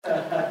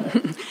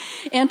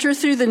Enter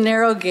through the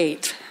narrow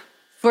gate,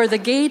 for the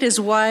gate is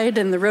wide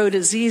and the road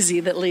is easy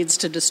that leads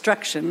to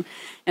destruction,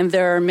 and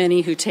there are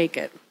many who take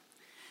it.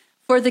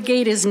 For the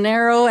gate is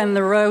narrow and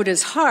the road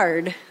is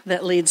hard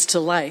that leads to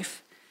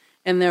life,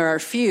 and there are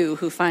few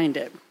who find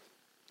it.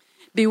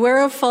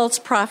 Beware of false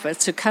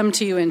prophets who come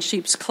to you in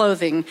sheep's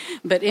clothing,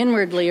 but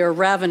inwardly are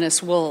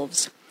ravenous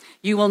wolves.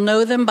 You will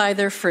know them by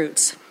their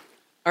fruits.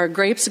 Are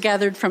grapes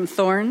gathered from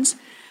thorns?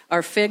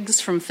 Are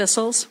figs from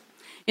thistles?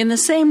 In the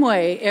same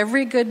way,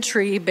 every good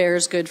tree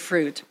bears good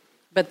fruit,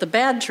 but the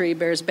bad tree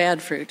bears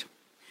bad fruit.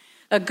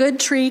 A good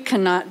tree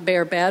cannot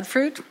bear bad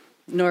fruit,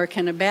 nor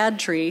can a bad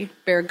tree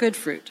bear good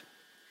fruit.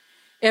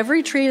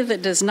 Every tree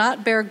that does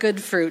not bear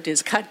good fruit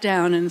is cut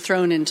down and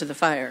thrown into the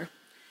fire.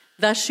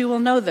 Thus you will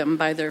know them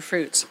by their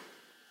fruits.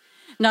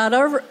 Not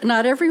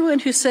everyone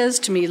who says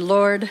to me,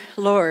 Lord,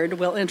 Lord,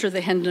 will enter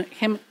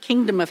the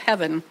kingdom of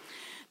heaven,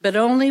 but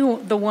only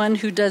the one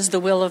who does the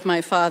will of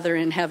my Father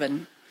in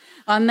heaven.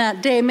 On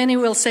that day, many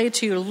will say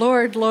to you,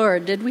 Lord,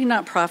 Lord, did we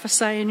not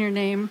prophesy in your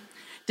name?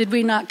 Did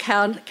we not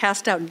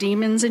cast out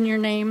demons in your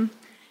name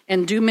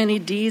and do many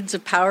deeds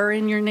of power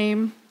in your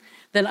name?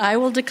 Then I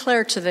will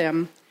declare to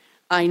them,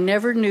 I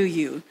never knew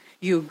you.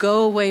 You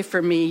go away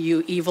from me,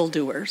 you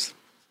evildoers.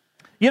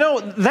 You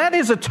know, that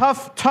is a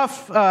tough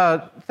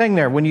thing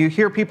there when you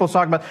hear people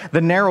talk about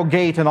the narrow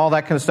gate and all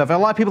that kind of stuff. And a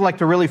lot of people like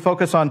to really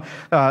focus on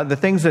the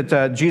things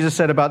that Jesus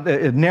said about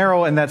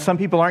narrow and that some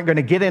people aren't going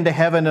to get into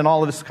heaven and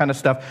all of this kind of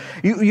stuff.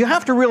 You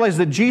have to realize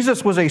that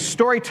Jesus was a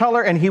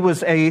storyteller and he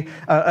was a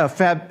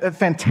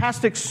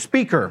fantastic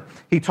speaker.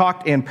 He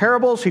talked in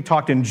parables, he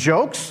talked in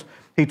jokes,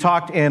 he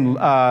talked in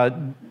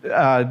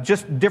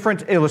just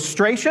different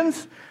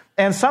illustrations,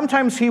 and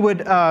sometimes he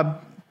would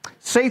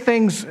say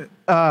things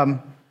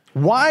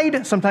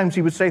wide, sometimes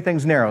he would say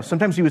things narrow.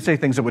 Sometimes he would say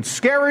things that would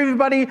scare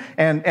everybody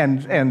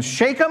and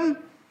shake them,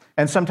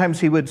 and sometimes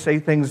he would say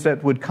things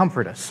that would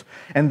comfort us.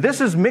 And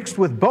this is mixed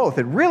with both.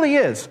 It really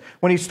is.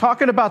 When he's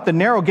talking about the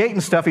narrow gate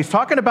and stuff, he's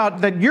talking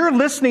about that you're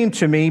listening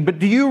to me, but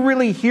do you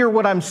really hear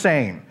what I'm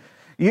saying?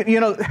 You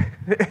know,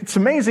 it's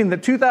amazing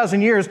that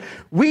 2,000 years,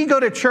 we go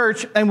to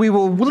church and we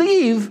will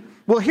leave,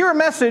 we'll hear a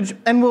message,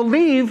 and we'll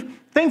leave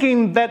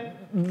thinking that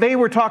they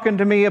were talking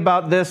to me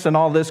about this and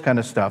all this kind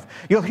of stuff.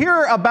 You'll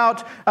hear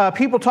about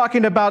people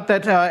talking about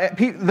that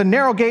the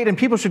narrow gate and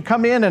people should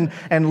come in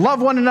and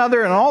love one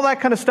another and all that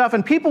kind of stuff.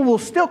 And people will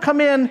still come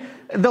in,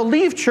 they'll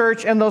leave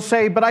church and they'll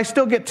say, but I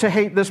still get to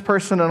hate this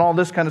person and all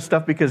this kind of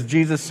stuff because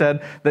Jesus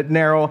said that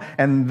narrow,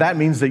 and that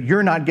means that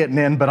you're not getting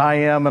in, but I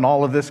am, and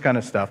all of this kind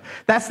of stuff.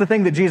 That's the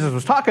thing that Jesus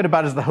was talking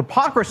about, is the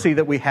hypocrisy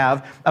that we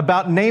have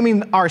about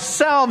naming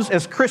ourselves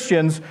as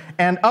Christians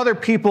and other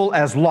people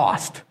as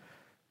lost.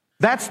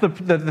 That's the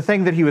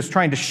thing that he was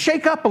trying to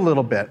shake up a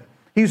little bit.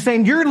 He was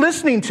saying, you're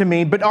listening to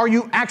me, but are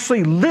you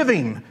actually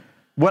living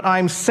what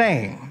I'm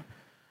saying?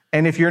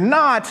 And if you're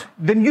not,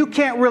 then you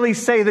can't really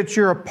say that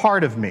you're a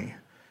part of me.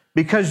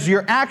 Because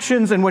your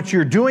actions and what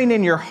you're doing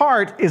in your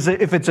heart,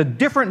 if it's a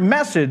different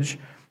message,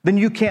 then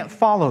you can't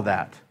follow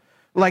that.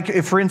 Like,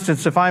 if, for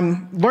instance, if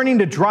I'm learning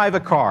to drive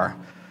a car,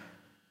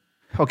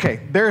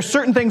 okay, there are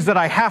certain things that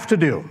I have to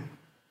do,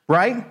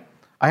 right?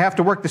 I have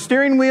to work the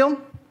steering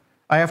wheel,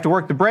 I have to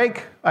work the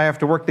brake, I have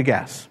to work the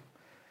gas.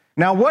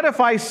 Now, what if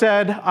I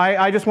said,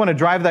 I just want to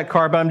drive that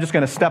car, but I'm just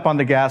going to step on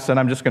the gas and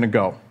I'm just going to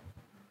go?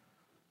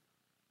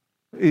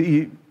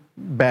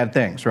 Bad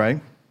things, right?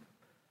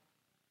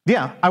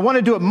 Yeah, I want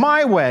to do it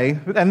my way,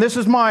 and this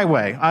is my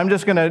way. I'm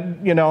just going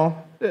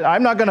to,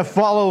 I'm not going to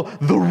follow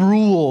the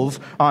rules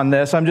on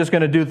this. I'm just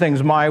going to do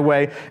things my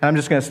way, and I'm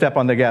just going to step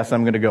on the gas and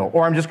I'm going to go.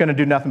 Or I'm just going to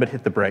do nothing but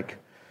hit the brake.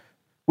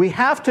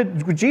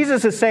 What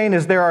Jesus is saying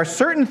is there are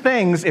certain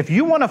things, if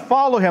you want to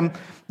follow him,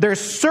 there's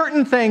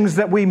certain things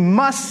that we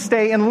must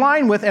stay in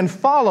line with and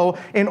follow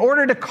in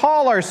order to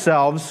call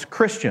ourselves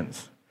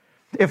Christians.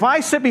 If I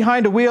sit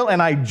behind a wheel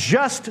and I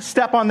just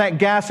step on that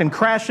gas and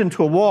crash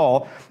into a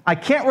wall, I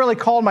can't really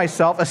call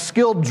myself a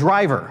skilled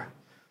driver,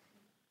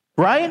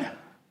 right?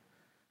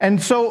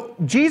 And so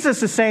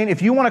Jesus is saying,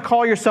 if you want to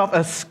call yourself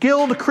a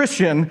skilled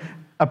Christian,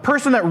 a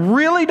person that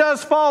really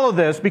does follow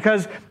this,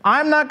 because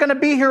I'm not going to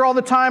be here all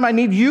the time. I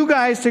need you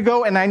guys to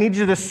go, and I need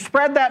you to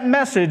spread that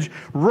message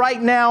right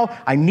now.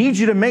 I need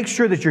you to make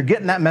sure that you're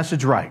getting that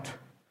message right.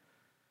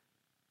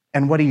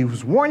 And what he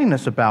was warning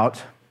us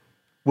about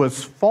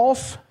was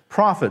false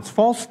prophets,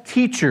 false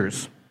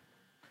teachers,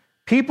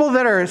 people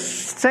that are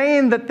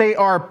saying that they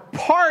are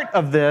part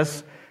of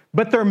this,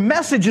 but their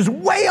message is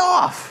way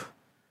off.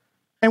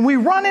 And we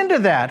run into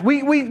that.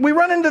 We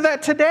run into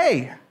that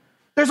today.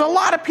 There's a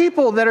lot of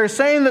people that are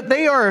saying that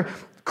they are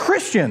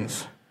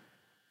Christians,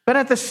 but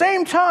at the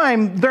same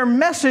time, their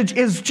message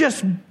is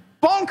just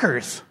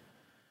bonkers.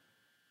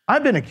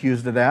 I've been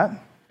accused of that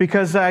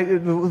because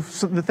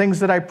the things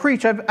that I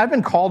preach, I've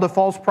been called a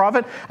false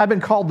prophet. I've been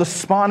called the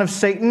spawn of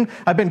Satan.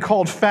 I've been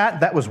called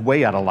fat. That was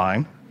way out of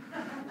line.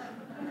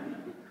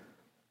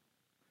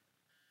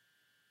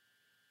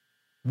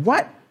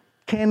 What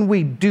can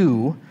we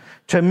do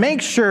to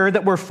make sure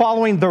that we're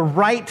following the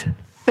right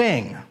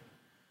thing?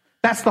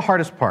 That's the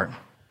hardest part.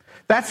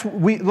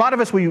 a lot of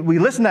us, we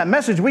listen to that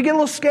message, we get a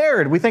little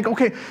scared. We think,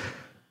 okay,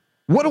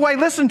 what do I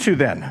listen to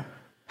then?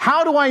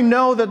 How do I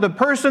know that the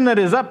person that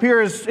is up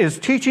here is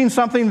teaching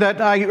something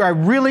that I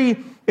really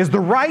is the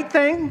right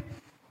thing?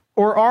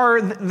 Or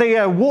are they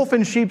a wolf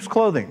in sheep's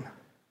clothing?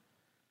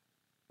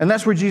 And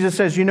that's where Jesus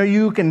says,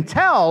 you can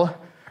tell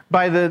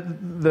by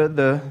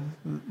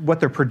what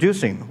they're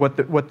producing,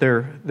 what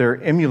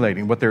they're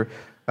emulating,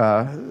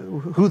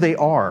 who they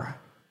are.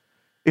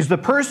 Is the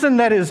person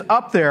that is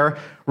up there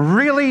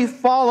really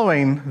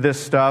following this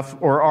stuff,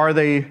 or are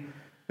they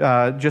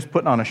just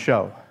putting on a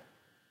show?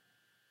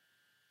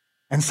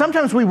 And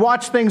sometimes we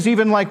watch things,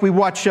 even like we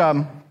watch,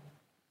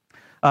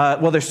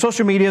 there's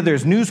social media,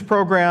 there's news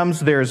programs,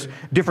 there's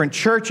different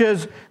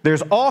churches,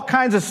 there's all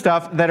kinds of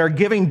stuff that are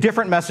giving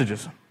different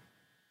messages.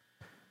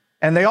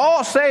 And they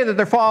all say that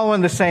they're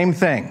following the same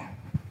thing.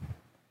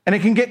 And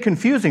it can get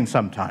confusing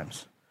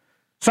sometimes.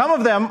 Some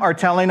of them are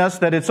telling us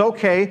that it's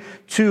okay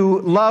to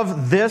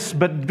love this,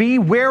 but be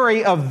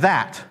wary of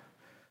that.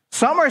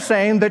 Some are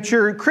saying that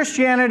your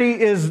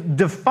Christianity is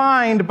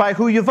defined by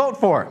who you vote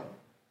for.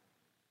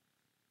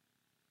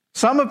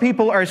 Some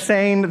people are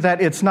saying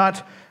that it's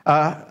not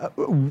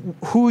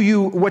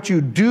what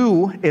you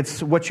do,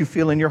 it's what you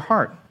feel in your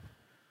heart.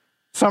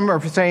 Some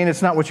are saying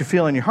it's not what you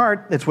feel in your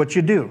heart, it's what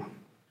you do.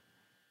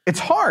 It's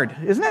hard,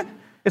 isn't it?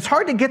 It's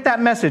hard to get that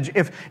message.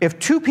 If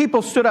two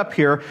people stood up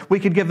here, we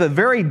could give a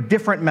very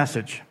different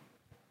message.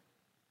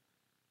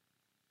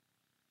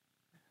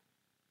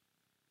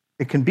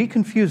 It can be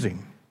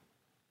confusing.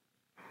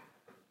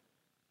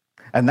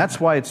 And that's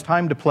why it's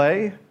time to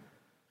play.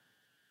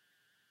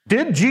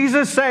 Did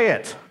Jesus say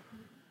it?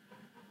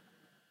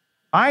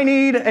 I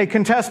need a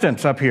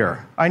contestant up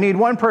here. I need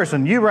one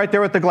person. You right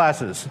there with the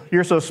glasses.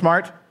 You're so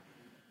smart.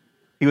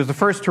 He was the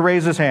first to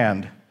raise his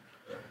hand.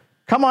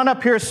 Come on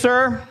up here,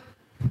 sir.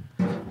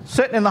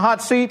 Sitting in the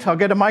hot seat. I'll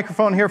get a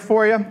microphone here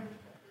for you.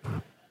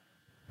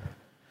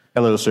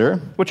 Hello,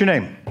 sir. What's your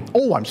name?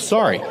 Oh, I'm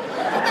sorry.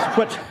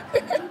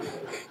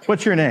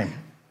 What's your name?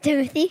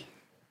 Timothy.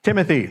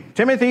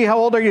 Timothy, how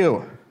old are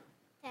you?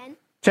 10.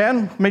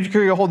 10? Make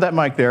sure you hold that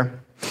mic there.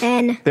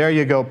 10. There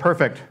you go.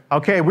 Perfect.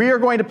 Okay, we are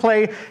going to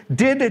play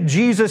Did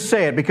Jesus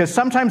Say It? Because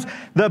sometimes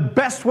the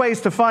best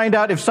ways to find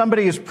out if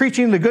somebody is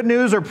preaching the good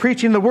news or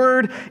preaching the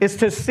word is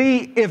to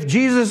see if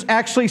Jesus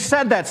actually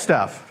said that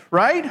stuff,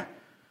 right?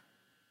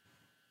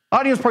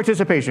 Audience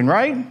participation,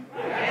 right?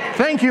 Yeah.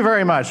 Thank you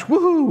very much.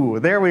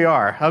 Woohoo! There we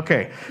are.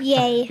 Okay.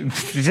 Yay.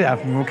 Yeah,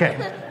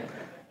 okay.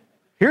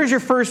 Here's your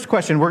first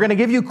question. We're going to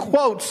give you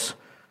quotes,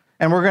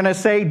 and we're going to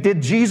say,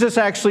 did Jesus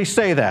actually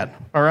say that?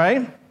 All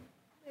right?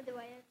 Do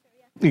I answer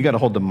yes? You got to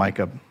hold the mic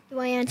up. Do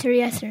I answer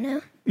yes or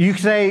no? You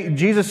say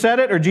Jesus said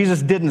it or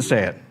Jesus didn't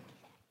say it.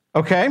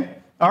 Okay?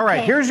 All right,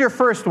 Okay. Here's your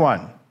first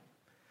one.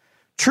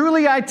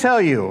 Truly I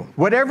tell you,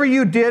 whatever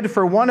you did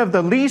for one of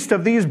the least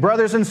of these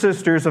brothers and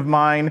sisters of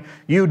mine,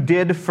 you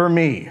did for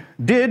me.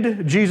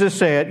 Did Jesus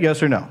say it,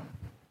 yes or no?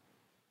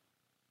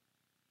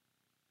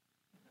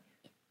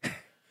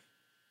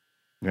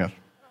 Yes.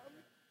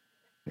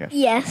 Yes.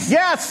 Yes.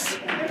 Yes!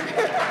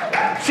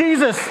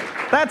 Jesus.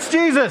 That's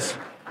Jesus.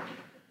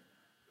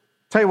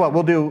 Tell you what,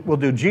 we'll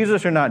do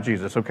Jesus or not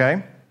Jesus,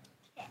 okay?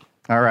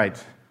 All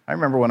right. I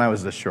remember when I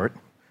was this short.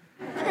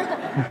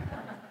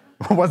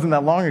 It wasn't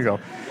that long ago.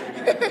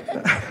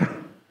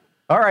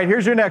 All right,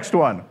 here's your next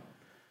one.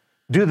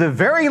 Do the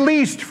very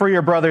least for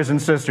your brothers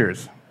and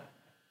sisters.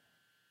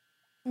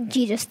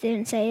 Jesus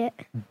didn't say it.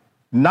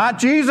 Not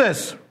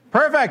Jesus.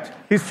 Perfect.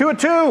 He's 2 of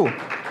 2.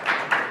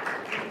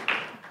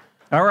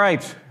 All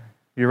right.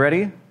 You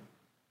ready?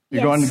 You're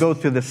Yes. going to go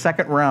through the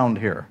second round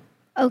here.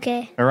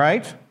 Okay. All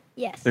right?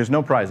 Yes. There's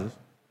no prizes.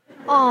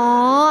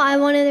 Aw, I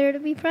wanted there to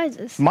be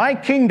prizes. My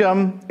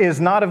kingdom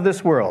is not of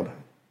this world.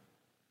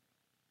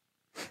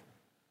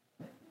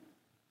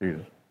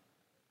 Jesus.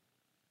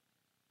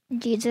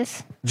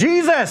 Jesus.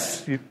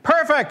 Jesus!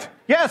 Perfect!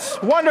 Yes,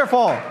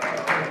 wonderful!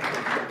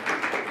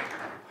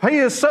 He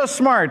is so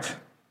smart. His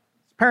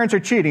parents are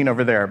cheating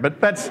over there,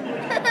 but that's...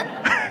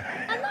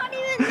 I'm not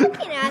even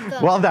looking at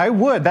them. Well, I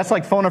would. That's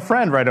like phone a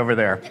friend right over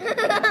there.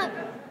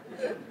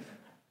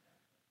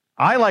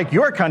 I like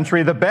your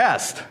country the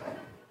best.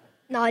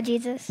 Not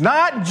Jesus.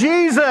 Not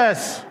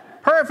Jesus!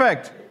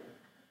 Perfect!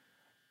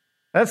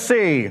 Let's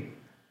see.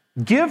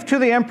 Give to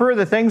the emperor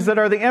the things that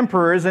are the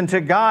emperor's, and to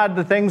God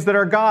the things that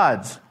are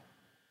God's.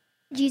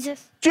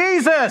 Jesus.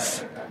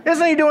 Jesus!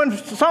 Isn't he doing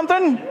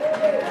something?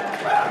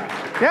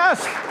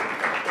 Yes.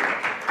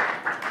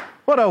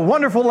 What a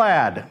wonderful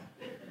lad.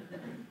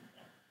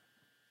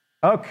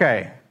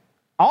 Okay.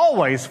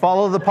 Always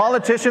follow the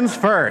politicians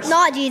first.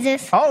 Not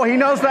Jesus. Oh, he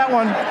knows that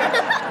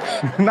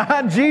one.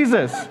 Not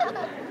Jesus.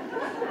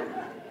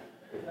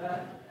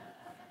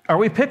 Are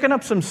we picking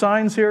up some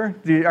signs here?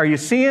 Are you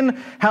seeing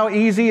how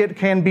easy it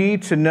can be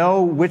to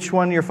know which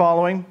one you're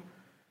following?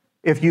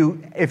 If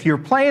you're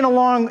playing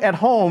along at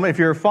home, if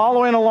you're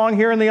following along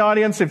here in the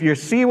audience, if you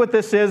see what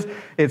this is,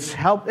 it's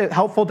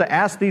helpful to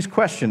ask these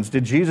questions.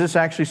 Did Jesus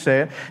actually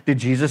say it? Did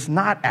Jesus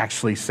not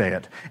actually say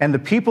it? And the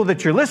people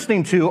that you're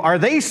listening to, are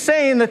they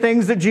saying the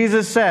things that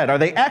Jesus said? Are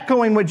they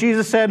echoing what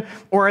Jesus said,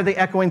 or are they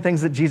echoing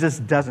things that Jesus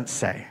doesn't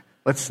say?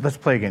 Let's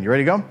play again. You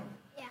ready to go?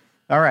 Yeah.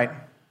 All right.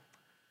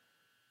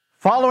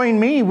 Following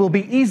me will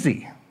be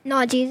easy.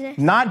 Not Jesus.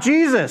 Not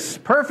Jesus.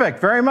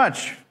 Perfect. Very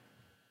much.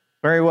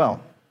 Very well.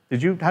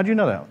 How'd you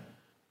know that?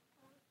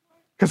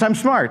 Because I'm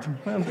smart.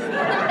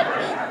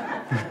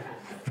 I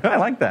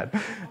like that.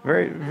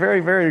 Very,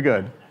 very, very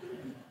good.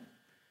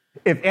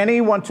 If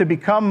any want to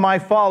become my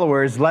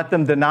followers, let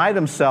them deny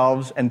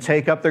themselves and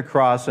take up their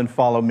cross and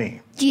follow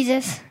me.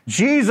 Jesus.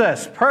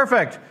 Jesus.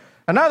 Perfect.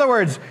 In other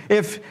words,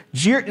 if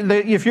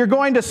you're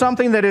going to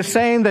something that is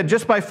saying that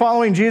just by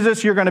following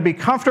Jesus, you're going to be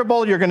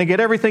comfortable, you're going to get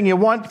everything you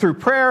want through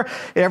prayer,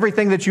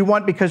 everything that you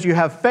want because you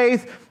have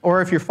faith,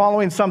 or if you're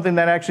following something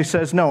that actually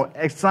says, no,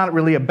 it's not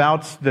really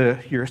about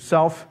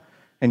yourself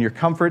and your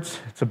comforts,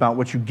 it's about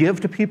what you give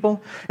to people,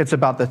 it's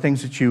about the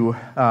things that you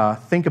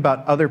think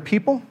about other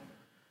people.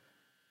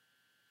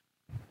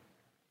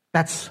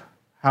 That's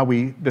how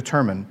we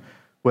determine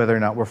whether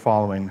or not we're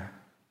following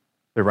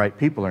the right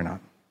people or not.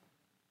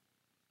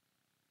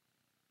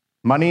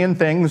 Money and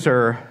things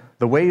are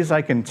the ways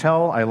I can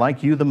tell I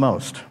like you the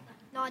most.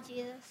 Not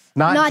Jesus.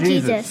 Not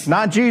Jesus.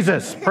 Not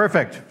Jesus.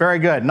 Perfect. Very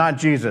good. Not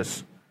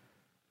Jesus.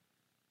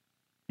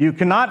 You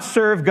cannot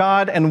serve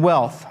God and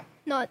wealth.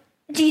 Not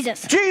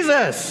Jesus.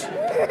 Jesus!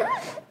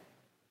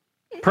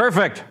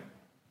 Perfect.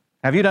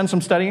 Have you done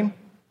some studying?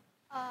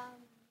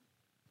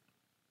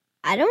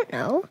 I don't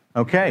know.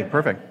 Okay,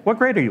 perfect. What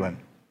grade are you in?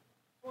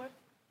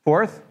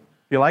 Fourth?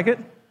 You like it?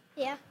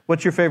 Yeah.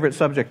 What's your favorite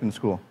subject in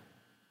school?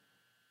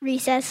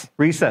 Recess.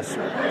 Recess.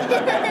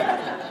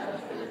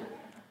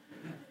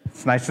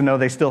 It's nice to know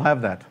they still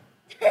have that.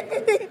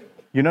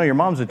 You know your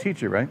mom's a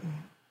teacher, right?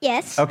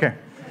 Yes. Okay.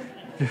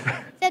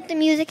 Except the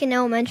music in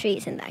elementary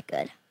isn't that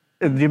good.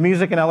 The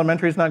music in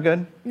elementary is not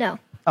good? No.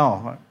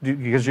 Oh,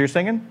 because you're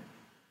singing?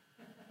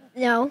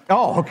 No.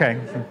 Oh, okay.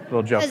 A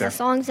little joke Because there. the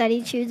songs that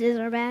he chooses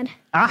are bad.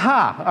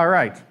 Aha! All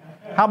right.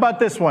 How about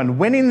this one?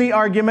 Winning the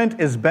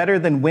argument is better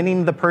than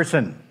winning the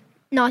person.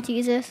 Not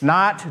Jesus.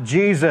 Not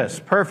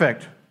Jesus.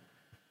 Perfect.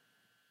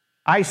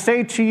 I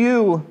say to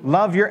you,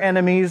 love your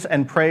enemies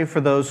and pray for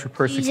those who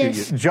persecute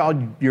Jesus. you.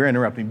 John, you're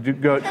interrupting.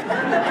 Go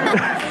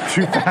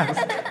too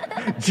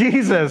fast.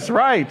 Jesus,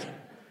 right.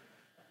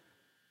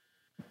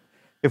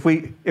 If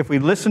we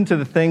listen to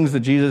the things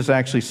that Jesus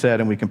actually said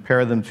and we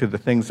compare them to the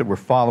things that we're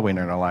following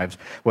in our lives,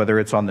 whether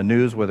it's on the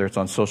news, whether it's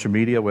on social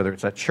media, whether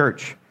it's at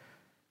church,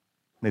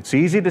 it's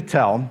easy to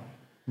tell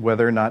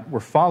whether or not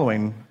we're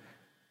following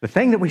the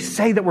thing that we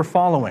say that we're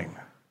following.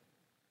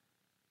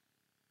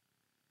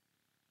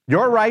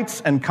 Your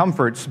rights and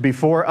comforts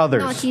before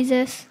others. Not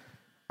Jesus.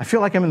 I feel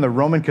like I'm in the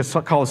Roman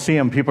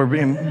Colosseum. People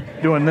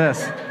are doing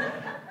this.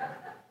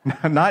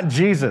 Not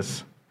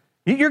Jesus.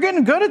 You're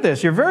getting good at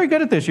this. You're very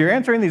good at this. You're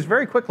answering these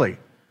very quickly.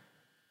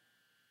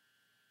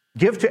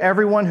 Give to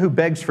everyone who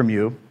begs from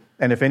you,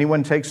 and if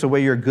anyone takes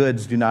away your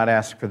goods, do not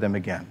ask for them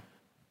again.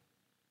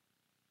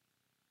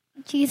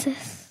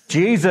 Jesus.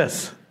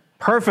 Jesus.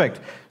 Perfect.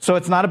 So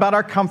it's not about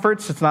our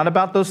comforts. It's not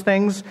about those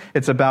things.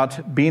 It's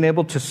about being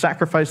able to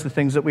sacrifice the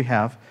things that we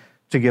have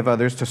to give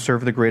others, to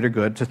serve the greater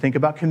good, to think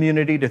about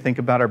community, to think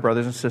about our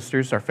brothers and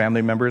sisters, our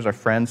family members, our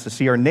friends, to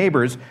see our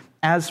neighbors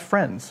as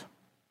friends.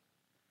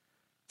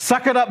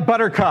 Suck it up,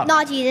 Buttercup.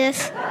 Not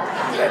Jesus.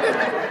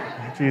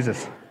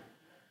 Jesus.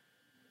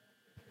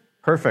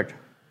 Perfect.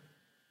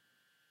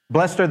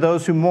 Blessed are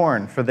those who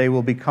mourn, for they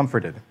will be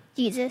comforted.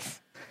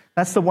 Jesus.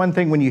 That's the one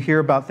thing when you hear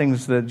about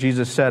things that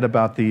Jesus said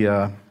about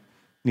the,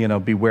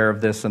 beware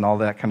of this and all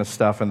that kind of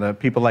stuff, and the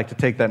people like to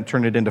take that and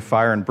turn it into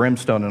fire and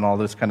brimstone and all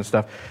this kind of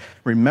stuff.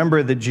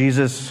 Remember that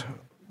Jesus,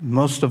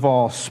 most of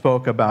all,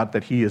 spoke about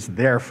that he is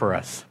there for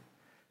us,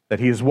 that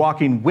he is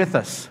walking with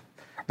us,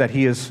 that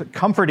he is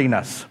comforting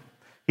us.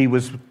 He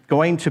was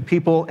going to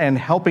people and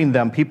helping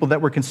them, people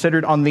that were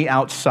considered on the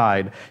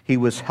outside. He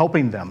was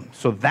helping them.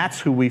 So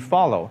that's who we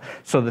follow.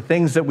 So the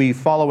things that we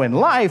follow in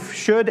life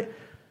should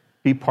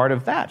be part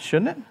of that,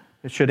 shouldn't it?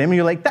 It should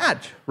emulate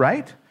that,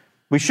 right?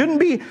 We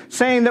shouldn't be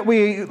saying that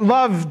we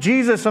love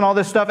Jesus and all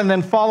this stuff and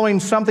then following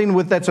something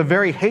that's a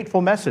very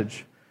hateful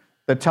message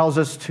that tells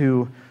us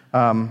to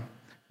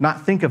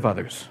not think of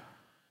others,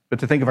 but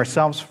to think of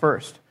ourselves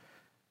first.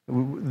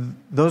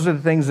 Those are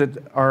the things that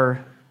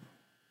are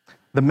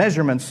the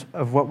measurements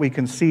of what we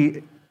can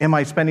see. Am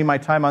I spending my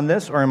time on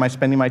this or am I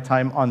spending my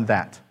time on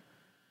that?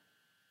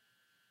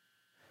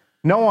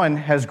 No one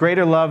has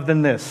greater love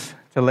than this,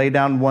 to lay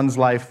down one's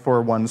life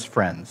for one's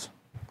friends.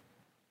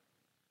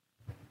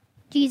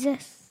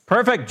 Jesus.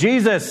 Perfect.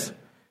 Jesus.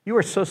 You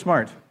are so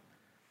smart.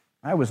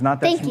 I was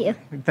not that Thank you.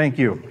 Thank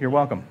you. You're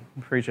welcome.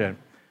 Appreciate it.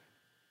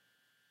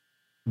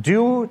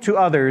 Do to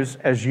others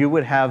as you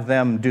would have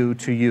them do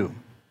to you.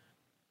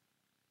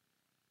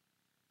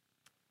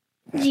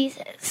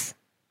 Jesus.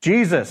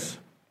 Jesus.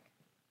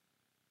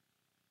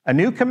 A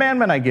new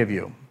commandment I give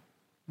you,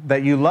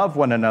 that you love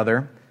one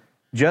another,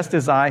 just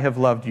as I have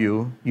loved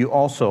you, you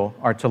also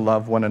are to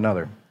love one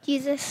another.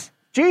 Jesus.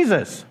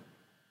 Jesus.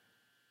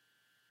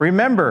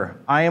 Remember,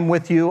 I am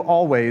with you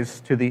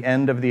always to the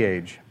end of the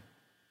age.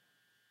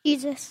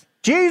 Jesus.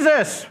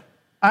 Jesus.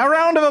 A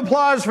round of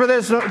applause for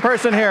this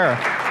person here.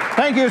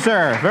 Thank you,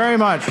 sir, very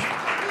much.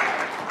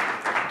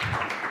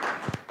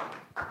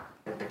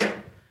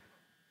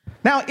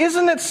 Now,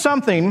 isn't it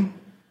something,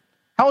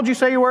 how old did you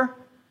say you were?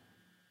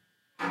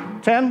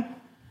 10?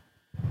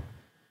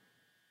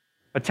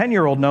 A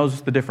 10-year-old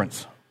knows the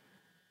difference.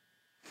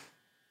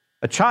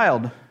 A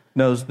child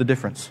knows the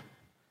difference.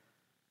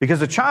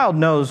 Because a child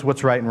knows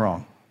what's right and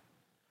wrong.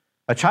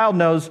 A child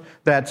knows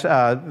that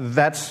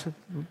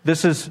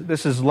this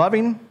is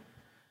loving,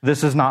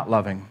 this is not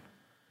loving.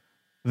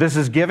 This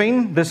is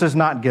giving, this is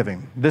not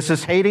giving. This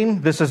is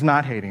hating, this is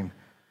not hating.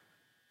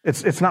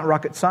 It's not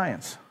rocket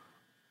science.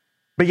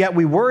 But yet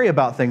we worry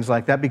about things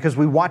like that because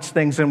we watch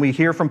things and we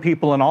hear from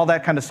people and all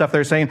that kind of stuff.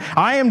 They're saying,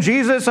 I am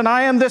Jesus and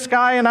I am this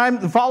guy and I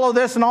follow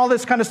this and all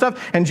this kind of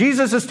stuff. And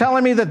Jesus is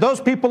telling me that those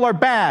people are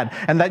bad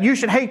and that you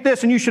should hate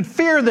this and you should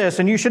fear this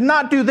and you should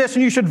not do this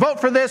and you should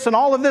vote for this and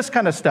all of this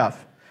kind of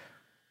stuff.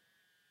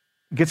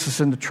 It gets us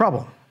into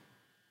trouble.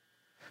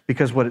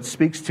 Because what it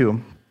speaks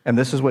to, and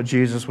this is what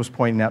Jesus was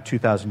pointing out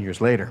 2,000 years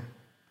later,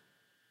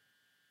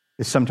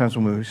 is sometimes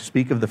when we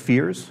speak of the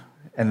fears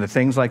and the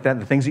things like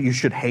that, the things that you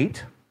should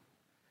hate,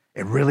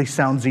 it really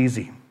sounds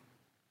easy.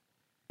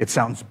 It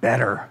sounds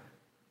better.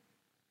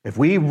 If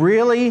we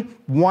really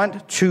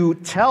want to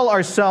tell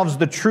ourselves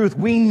the truth,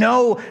 we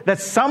know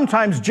that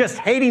sometimes just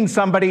hating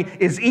somebody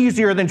is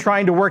easier than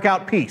trying to work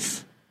out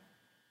peace.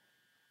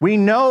 We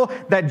know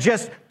that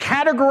just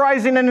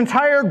categorizing an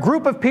entire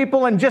group of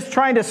people and just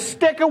trying to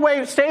stay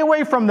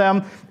away from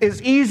them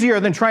is easier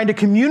than trying to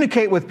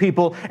communicate with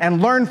people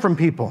and learn from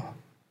people.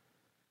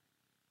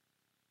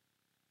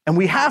 And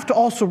we have to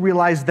also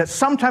realize that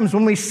sometimes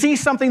when we see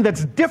something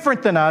that's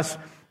different than us,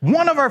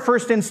 one of our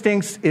first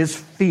instincts is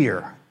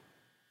fear.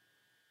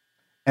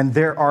 And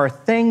there are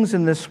things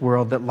in this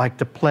world that like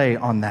to play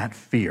on that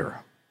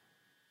fear.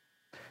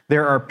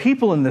 There are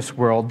people in this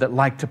world that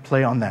like to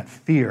play on that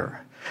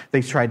fear.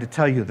 They try to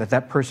tell you that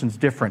that person's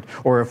different,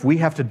 or if we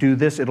have to do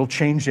this, it'll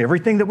change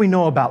everything that we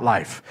know about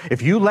life.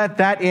 If you let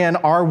that in,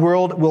 our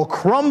world will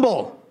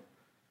crumble.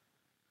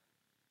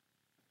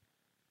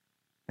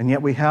 And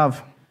yet we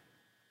have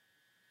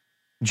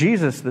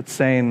Jesus that's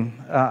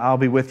saying, I'll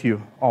be with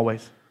you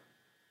always.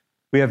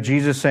 We have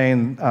Jesus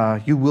saying,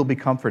 you will be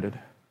comforted.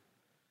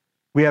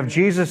 We have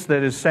Jesus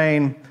that is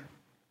saying,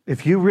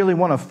 if you really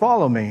want to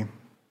follow me,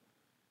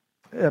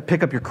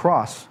 pick up your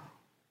cross.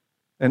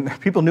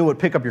 And people knew what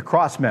pick up your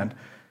cross meant.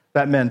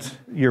 That meant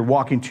you're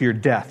walking to your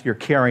death. You're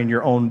carrying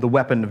the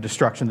weapon of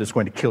destruction that's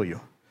going to kill you.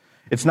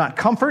 It's not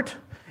comfort.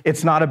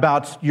 It's not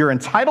about your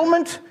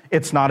entitlement.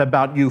 It's not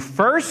about you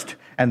first.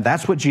 And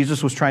that's what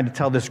Jesus was trying to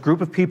tell this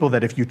group of people,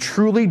 that if you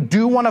truly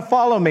do want to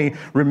follow me,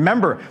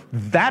 remember,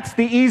 that's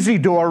the easy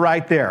door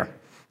right there.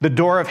 The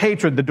door of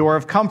hatred, the door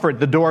of comfort,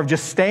 the door of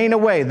just staying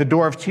away, the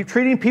door of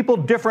treating people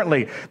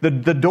differently, the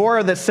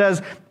door that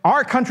says,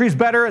 our country's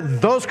better,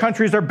 those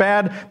countries are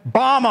bad,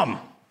 bomb them.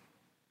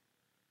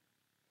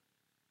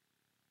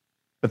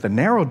 But the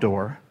narrow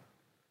door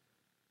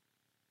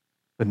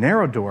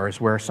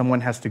is where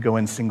someone has to go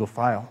in single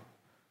file.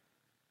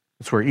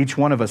 It's where each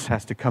one of us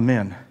has to come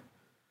in.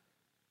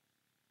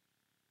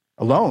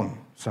 Alone,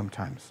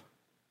 sometimes.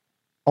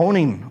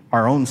 Owning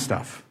our own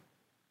stuff.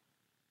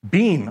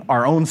 Being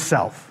our own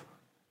self.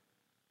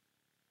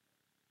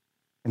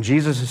 And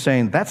Jesus is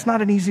saying, that's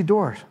not an easy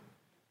door.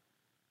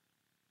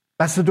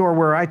 That's the door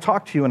where I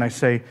talk to you and I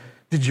say,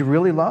 did you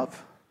really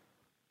love?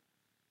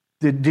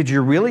 Did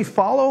you really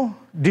follow?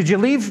 Did you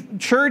leave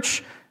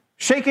church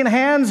shaking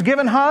hands,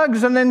 giving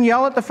hugs, and then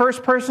yell at the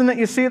first person that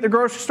you see at the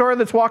grocery store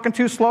that's walking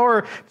too slow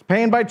or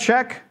paying by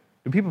check?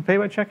 Do people pay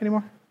by check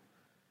anymore?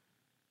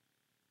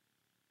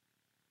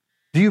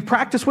 Do you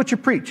practice what you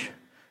preach?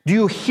 Do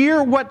you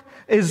hear what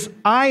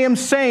I am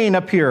saying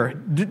up here?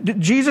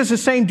 Jesus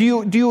is saying,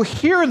 do you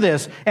hear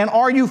this? And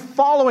are you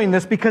following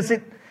this? Because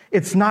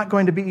it's not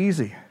going to be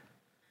easy.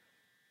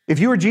 If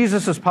you were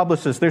Jesus'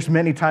 publicist, there's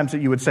many times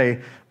that you would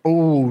say,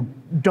 oh,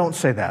 don't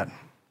say that.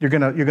 You're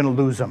gonna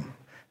lose them.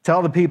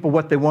 Tell the people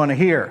what they want to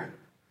hear.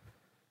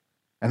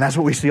 And that's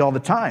what we see all the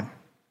time.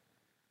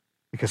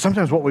 Because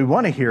sometimes what we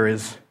want to hear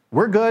is,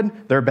 we're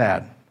good, they're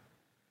bad.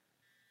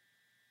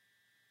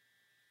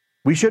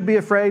 We should be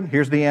afraid.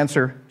 Here's the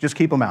answer. Just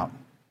keep them out.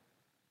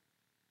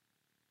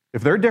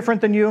 If they're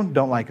different than you,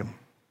 don't like them.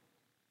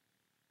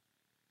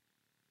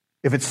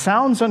 If it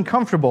sounds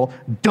uncomfortable,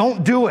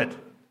 don't do it.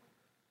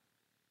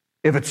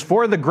 If it's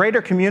for the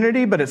greater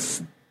community, but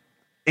it's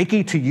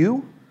icky to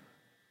you,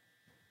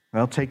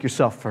 well, take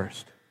yourself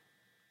first.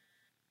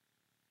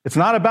 It's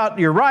not about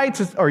your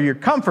rights or your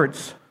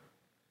comforts.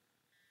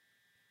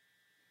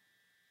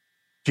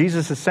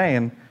 Jesus is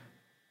saying,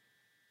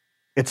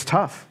 it's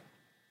tough.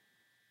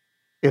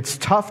 It's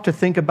tough to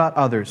think about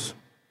others.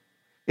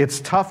 It's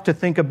tough to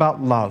think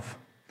about love.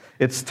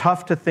 It's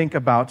tough to think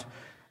about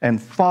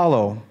and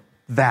follow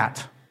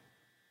that.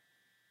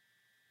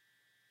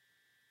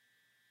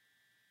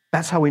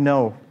 That's how we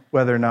know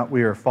whether or not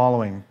we are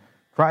following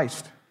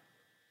Christ.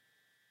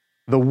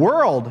 The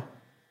world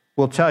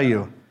will tell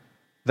you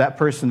that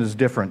person is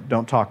different.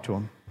 Don't talk to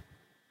him.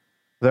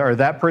 Or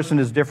that person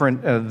is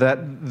different,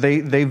 that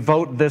they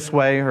vote this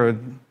way, or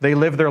they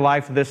live their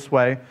life this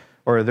way,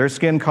 or their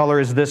skin color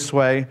is this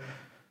way,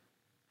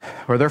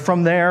 or they're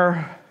from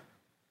there,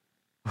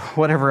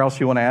 whatever else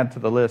you want to add to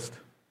the list.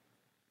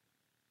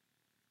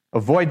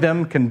 Avoid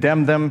them,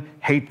 condemn them,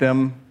 hate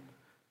them,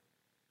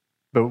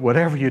 but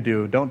whatever you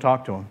do, don't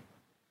talk to them.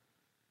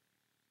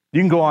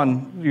 You can go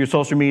on your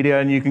social media,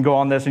 and you can go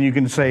on this, and you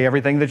can say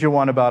everything that you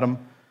want about them.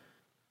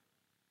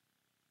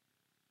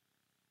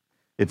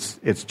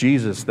 It's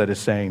Jesus that is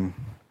saying,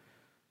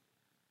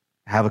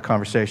 have a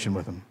conversation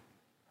with them.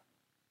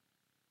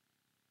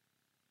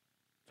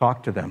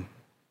 Talk to them.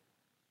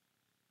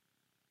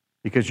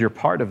 Because you're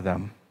part of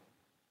them.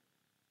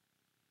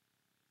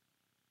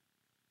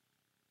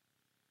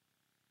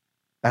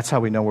 That's how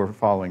we know we're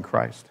following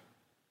Christ.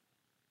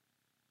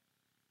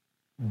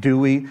 Do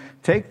we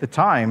take the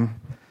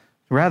time,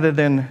 rather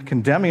than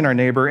condemning our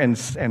neighbor and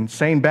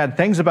saying bad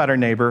things about our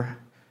neighbor,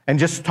 and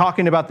just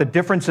talking about the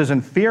differences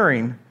and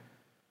fearing,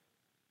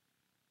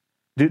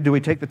 do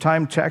we take the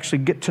time to actually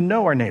get to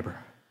know our neighbor?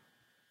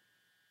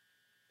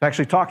 To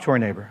actually talk to our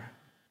neighbor?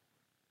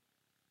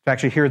 To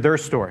actually hear their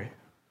story?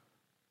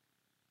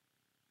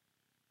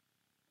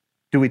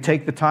 Do we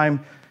take the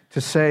time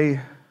to say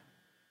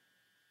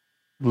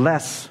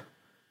less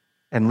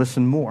and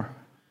listen more?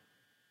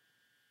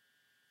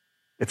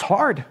 It's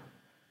hard.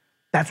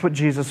 That's what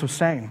Jesus was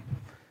saying.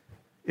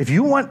 If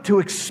you want to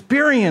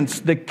experience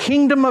the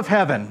kingdom of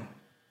heaven,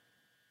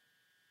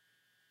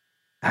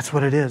 that's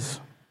what it is.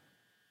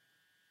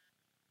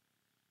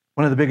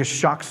 One of the biggest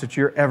shocks that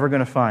you're ever going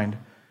to find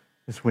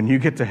is when you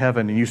get to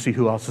heaven and you see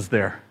who else is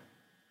there.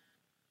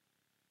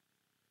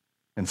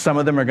 And some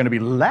of them are going to be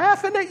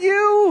laughing at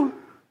you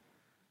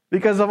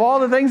because of all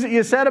the things that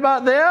you said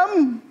about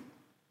them.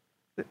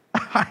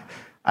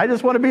 I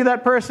just want to be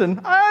that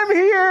person. I'm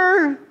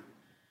here.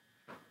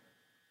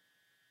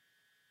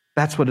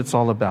 That's what it's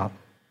all about.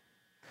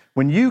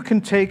 When you can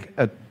take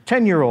a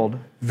 10-year-old,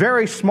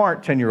 very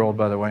smart 10-year-old,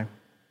 by the way,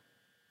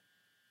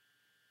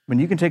 when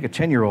you can take a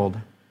 10-year-old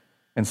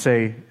and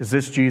say, is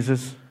this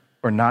Jesus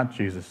or not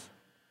Jesus?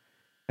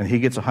 And he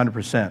gets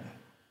 100%.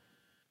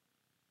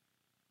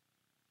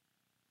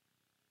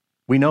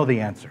 We know the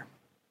answer.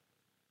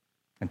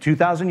 And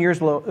 2,000 years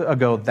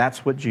ago,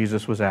 that's what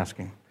Jesus was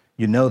asking.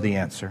 You know the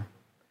answer.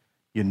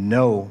 You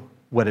know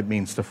what it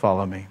means to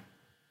follow me.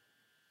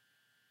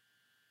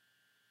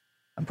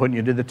 I'm putting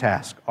you to the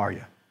task, are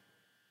you?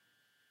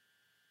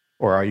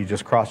 Or are you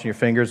just crossing your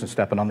fingers and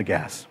stepping on the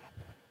gas?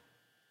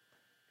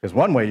 Because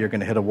one way you're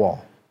going to hit a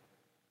wall.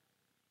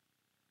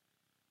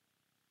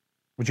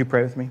 Would you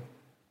pray with me?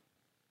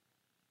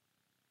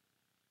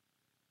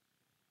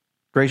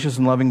 Gracious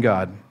and loving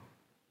God,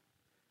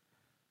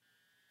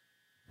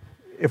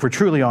 if we're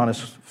truly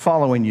honest,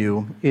 following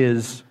you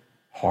is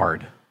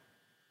hard.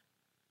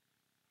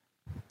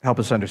 Help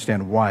us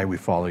understand why we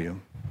follow you.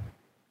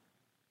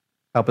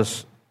 Help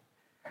us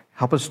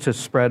to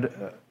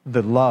spread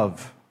the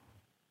love.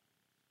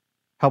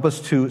 Help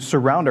us to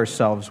surround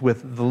ourselves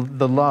with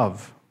the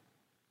love.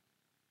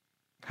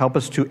 Help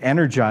us to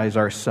energize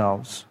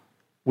ourselves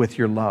with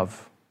your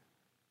love.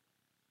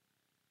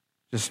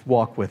 Just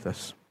walk with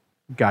us.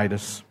 Guide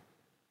us.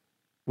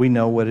 We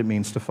know what it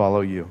means to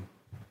follow you.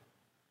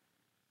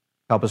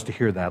 Help us to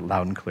hear that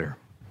loud and clear.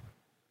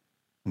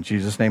 In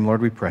Jesus' name,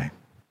 Lord, we pray.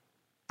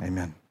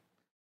 Amen.